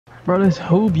Bro, let's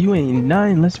hoop. You ain't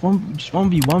nothing. Let's just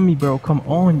 1v1 me, bro. Come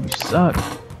on, you suck.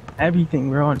 Everything,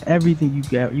 bro. On everything you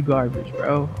get, you garbage,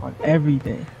 bro. On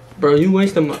everything. Bro, you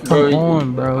wasting my. Come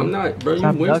on, bro. I'm not, bro.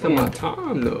 Stop you wasting ducking. my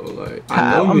time though. Like I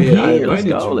How? know I'm you here. I here. Let's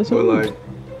invited go. you, Let's but hoop. like,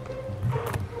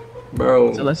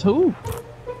 bro. So let's hoop.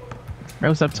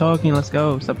 Bro, stop talking. Let's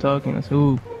go. Stop talking. Let's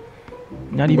hoop.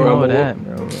 Not even all that,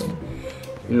 bro.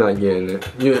 You're not getting it.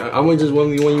 Yeah, I'm gonna just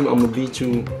 1v1 you. I'm gonna beat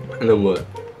you, and then what?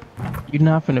 You're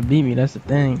not finna beat me. That's the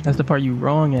thing. That's the part you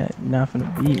wrong at. You're not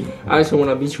finna beat me. Alright, so when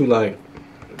I beat you, like,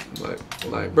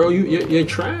 bro, you're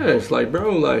trash. Like, bro,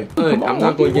 like I'm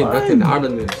not gonna get nothing out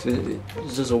of this.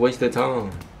 It's just a waste of time.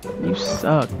 You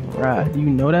suck, right? Do you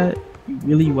know that? You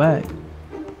really whack.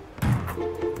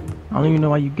 I don't even know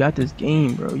why you got this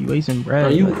game, bro. You wasting bread.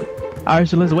 Are you? Alright,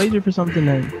 so let's wager for something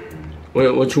then. Wait,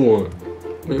 what you want?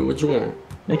 Wait, what you want?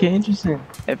 Make it interesting.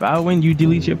 If I win, you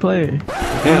delete your player.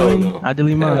 Hell no. I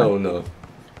delete mine. Hell no.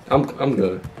 I'm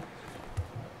good.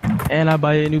 And I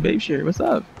buy you a new babe shirt. What's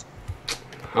up?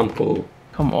 I'm cool.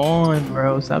 Come on,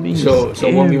 bro. Stop being So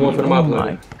 1v1 for the oh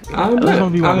MYPLAYER.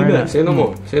 I'm bet. Say no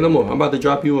more. Say no more. I'm about to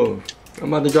drop you off.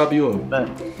 Come on.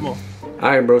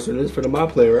 Alright, bro. So this is for the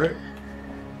MYPLAYER, right?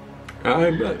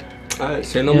 Alright, bet. Alright,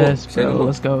 say no more. Say no more.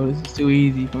 Let's go. This is too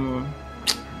easy. Come on.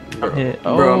 Bro, Hit.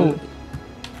 Bro, Oh.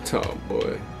 Oh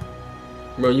boy.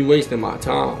 Bro, you wasting my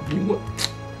time.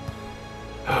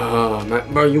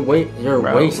 Man, bro, you're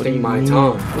wasting my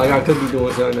time. Like I could be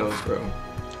doing something else, bro.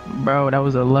 Bro, that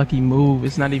was a lucky move.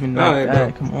 It's not even like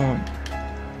that. Bro. Come on.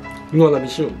 You gonna let me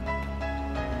shoot?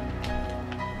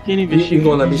 Can't even shoot. You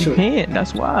gonna let me shoot? You can't.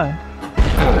 That's why.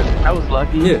 Right. That was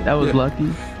lucky. Yeah, that was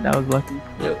lucky. That was lucky.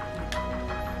 Yep.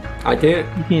 I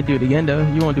can't. You can't do it again though.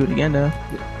 You won't do it again though.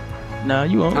 No,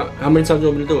 you won't. How many times you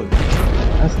want me to do it?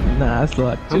 That's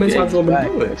luck. How many times you want me to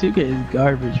do it? 2K is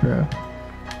garbage, bro.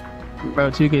 Bro,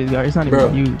 2K is garbage. It's not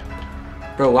even you.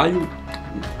 Bro, why you?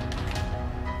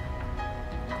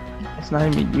 It's not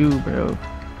even you, bro.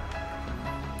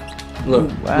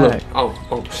 Look.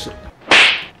 Oh shit.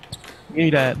 Give me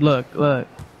that. Look. You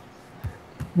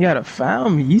gotta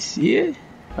foul me. You see it?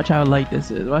 Watch how light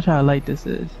this is.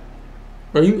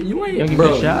 Bro, you ain't.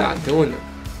 Bro, you're not doing it.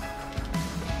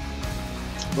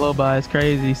 Blow by is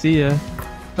crazy. See ya.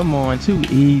 Come on, too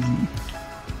easy.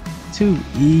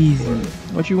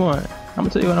 What you want? I'm gonna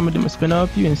tell you what I'm gonna do. I'm gonna spin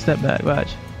off you and step back.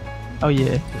 Watch. Oh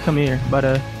yeah, come here,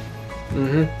 butter.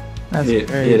 That's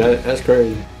crazy. Yeah, that's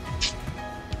crazy.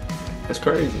 That's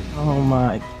crazy. Oh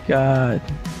my god.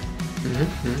 Yeah.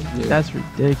 That's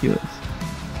ridiculous.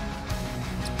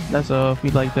 That's off.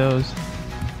 We like those.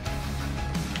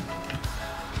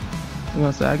 You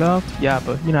gonna sag off? Yeah,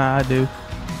 but you know how I do.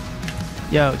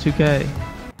 Yo, 2K.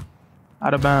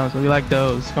 Out of bounds. We like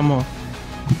those. Come on.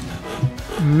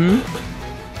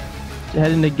 You're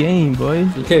head in the game, boy.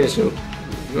 You can't shoot.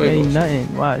 You ain't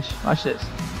nothing. Watch this.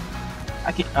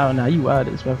 I can't. Oh no, you out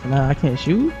of this, but for now I can't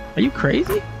shoot. Are you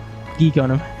crazy? Geek on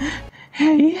him.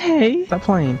 Hey. Stop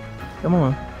playing. Come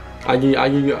on. I give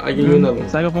you another one.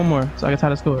 Sag up one more, so I can tie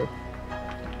the score.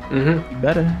 You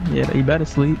better. Yeah, you better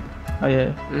sleep. Oh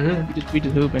yeah. We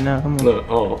just hooping now. Come on. Look.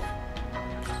 Oh.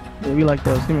 Yeah, we like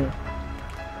those. Come here.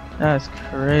 That's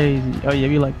crazy. Oh yeah,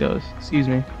 we like those. Excuse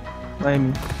me.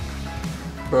 Blame me.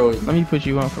 Bro. Let me put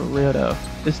you on for real though.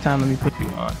 This time let me put you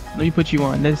on. Let me put you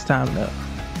on this time though.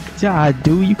 See how I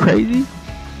do? You crazy? You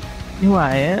know who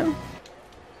I am?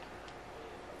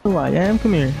 Who I am?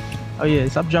 Come here. Oh yeah,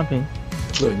 stop jumping.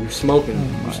 Look, you smoking.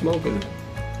 You smoking.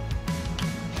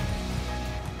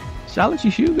 Shall I let you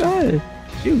shoot? Go ahead.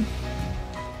 Shoot.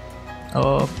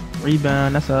 Oh,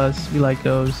 rebound. That's us. We like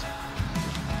those.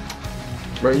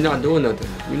 Bro, you're not doing nothing.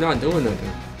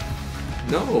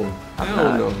 No.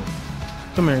 Hell no.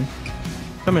 Come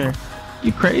here.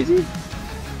 You crazy?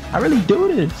 I really do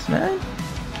this, man.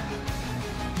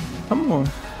 Come on.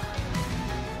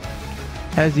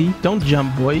 Hezzy, don't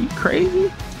jump, boy. You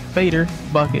crazy? Fader,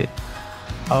 bucket.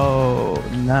 Oh,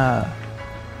 nah.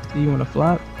 Do you want to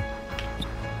flop?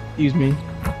 Excuse me.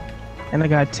 And I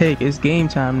gotta take. It's game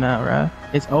time now, right?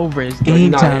 It's over. It's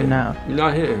game time now. You're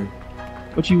not hitting.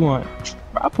 What you want?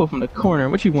 I pull from the corner.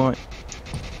 What you want?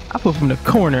 I pull from the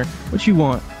corner. What you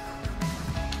want?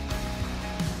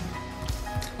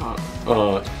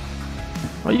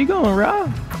 Where you going,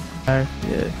 Rob? Yeah.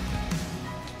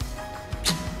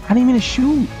 I didn't even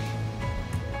shoot.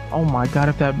 Oh my god,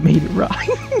 if that made it right.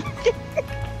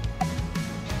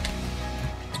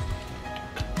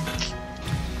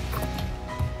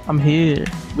 I'm here.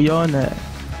 We on that.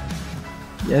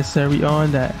 Yes, sir. We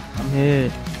on that. I'm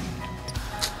here.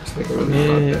 This nigga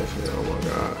really that shit. Oh my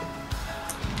god.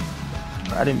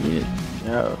 I didn't mean it.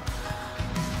 No.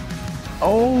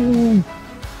 Oh.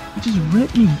 He just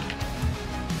ripped me.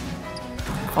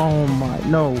 Oh my,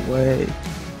 no way.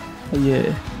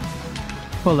 Yeah.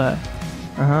 Pull that.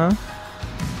 Uh-huh.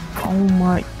 Oh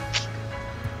my.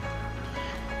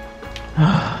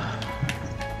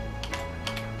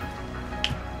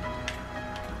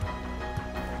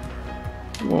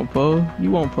 You won't pull.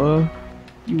 You won't pull.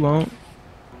 You won't.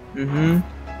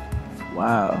 Mm-hmm.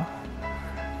 Wow.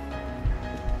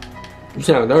 You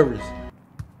sound nervous.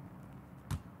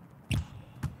 You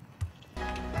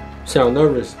sound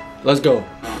nervous. Let's go.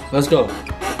 Let's go.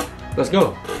 Let's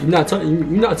go. You're not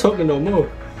talking no more.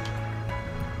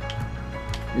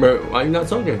 Bro, why you not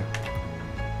talking?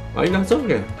 Why you not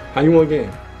talking? How you want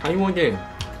game? How you want game?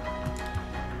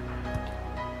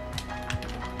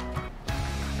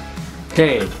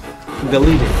 Okay.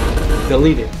 Delete it.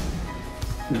 Delete it.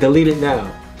 Delete it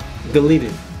now. Delete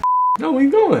it. No, where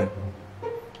you going?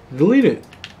 Delete it.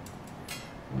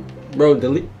 Bro,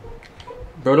 delete.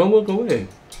 Bro, don't walk away.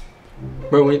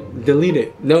 Bro, wait, delete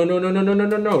it. No.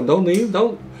 Don't leave.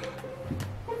 Don't.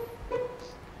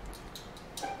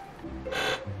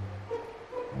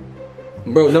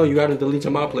 Bro, no, you gotta delete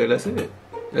your MyPLAYER. That's it.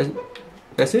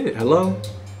 That's it. Hello?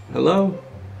 Hello?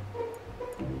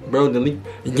 Bro, delete.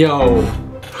 Yo.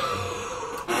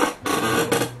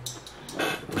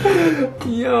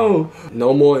 Yo.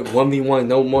 No more 1v1.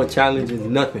 No more challenges.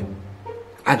 Nothing.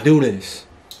 I do this.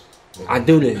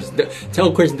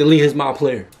 Tell Chris to delete his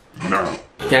MyPLAYER. No.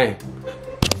 Okay.